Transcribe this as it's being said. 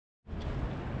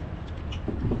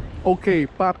Okay,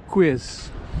 pop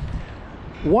quiz.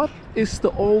 What is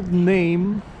the old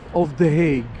name of The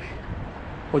Hague,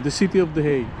 or the city of The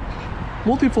Hague?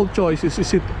 Multiple choices.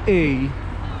 Is it A,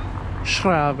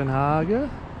 Schravenhagen,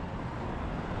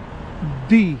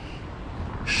 B,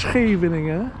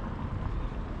 Scheveningen,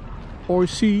 or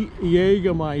C,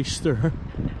 Jägermeister?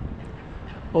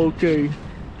 Okay,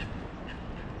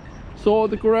 so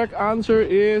the correct answer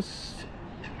is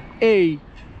A,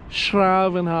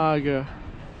 Schravenhagen.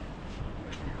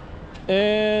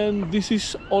 And this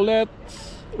is Olet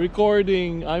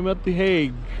Recording. I'm at The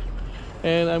Hague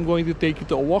and I'm going to take you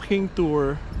to a walking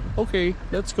tour. Okay,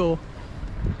 let's go.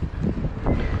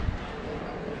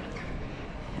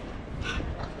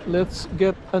 Let's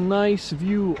get a nice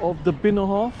view of the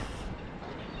Binnenhof.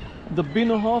 The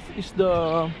Binnenhof is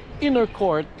the inner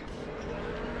court,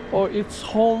 or it's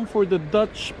home for the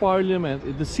Dutch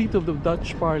Parliament, the seat of the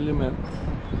Dutch Parliament.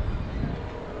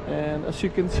 And as you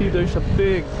can see, there's a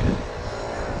big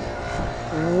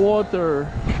water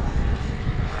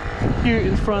here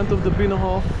in front of the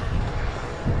Binnenhof,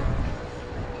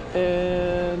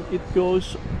 and it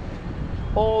goes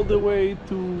all the way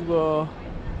to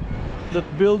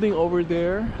that building over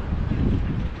there,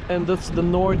 and that's the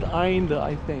North Einde,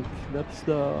 I think. That's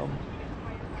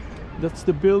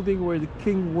the building where the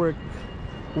king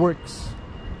works.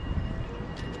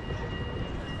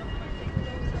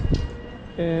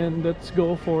 And let's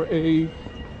go for a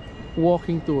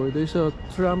walking tour. There's a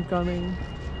tram coming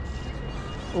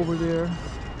over there.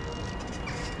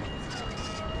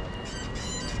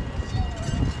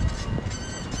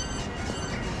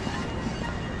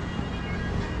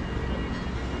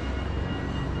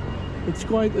 It's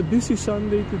quite a busy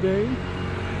Sunday today.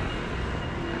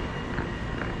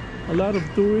 A lot of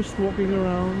tourists walking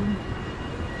around,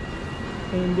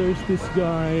 and there's this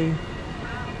guy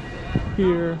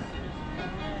here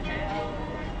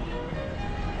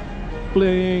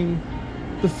playing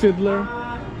the fiddler.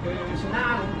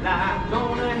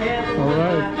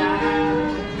 Alright.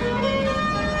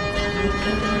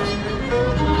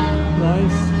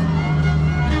 Nice.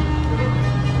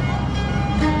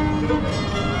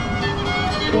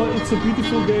 Well, it's a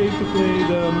beautiful day to play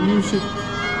the music.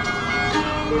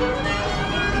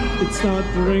 It's not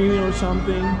raining or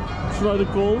something. It's rather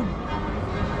cold,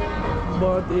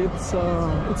 but it's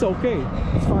okay.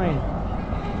 It's fine.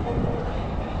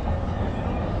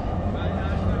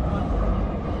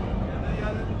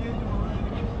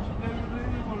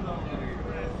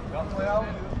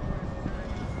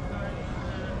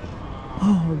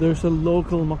 Oh, there's a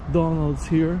local McDonald's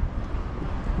here,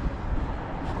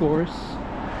 of course,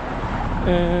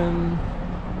 and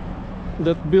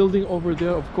that building over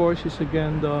there, of course, is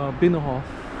again the Binnenhof.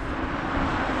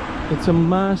 It's a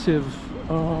massive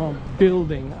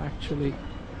building, actually.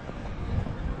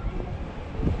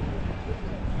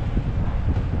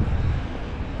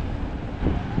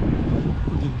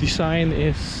 The design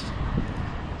is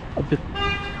a bit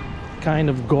kind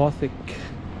of Gothic.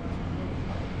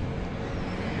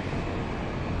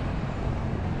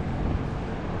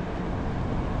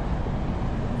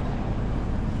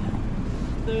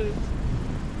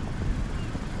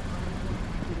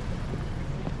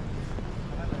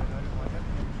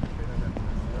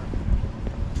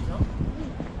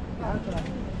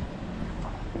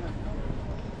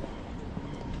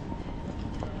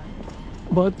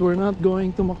 But we're not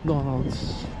going to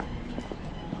McDonald's.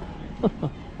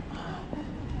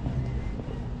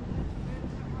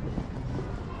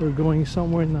 We're going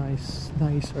somewhere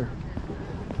nicer.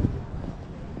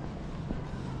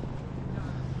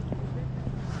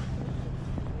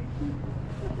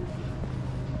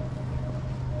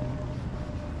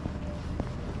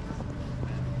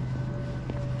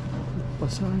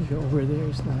 Passage over there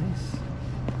is nice.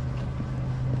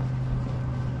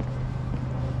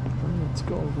 Let's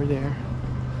go over there.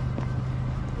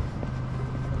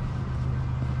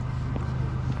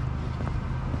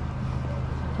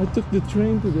 I took the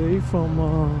train today from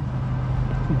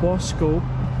Bosco.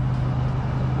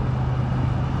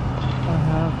 I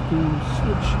have to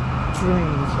switch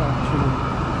trains actually.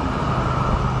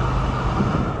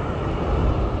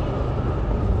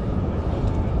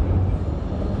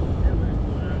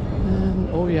 And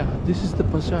oh yeah, this is the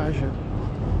Passage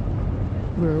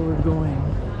where we're going.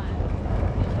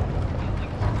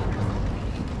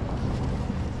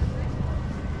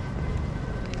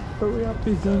 Hurry up,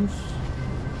 peasants.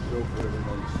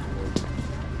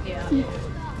 Ja, het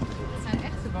zijn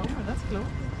echte bomen, dat klopt.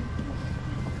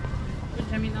 Dus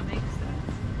heb je dan extra.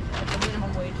 Dat is helemaal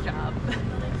mooie job.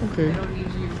 Okay.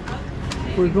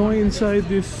 We're going inside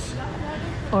this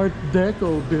Art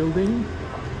Deco building.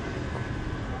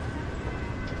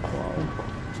 Wow.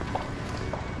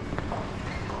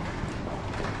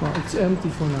 Well, it's empty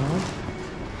for now.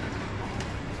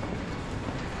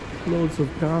 Loads of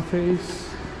cafes,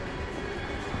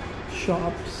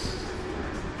 shops,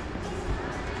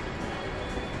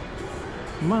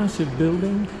 massive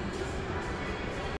building.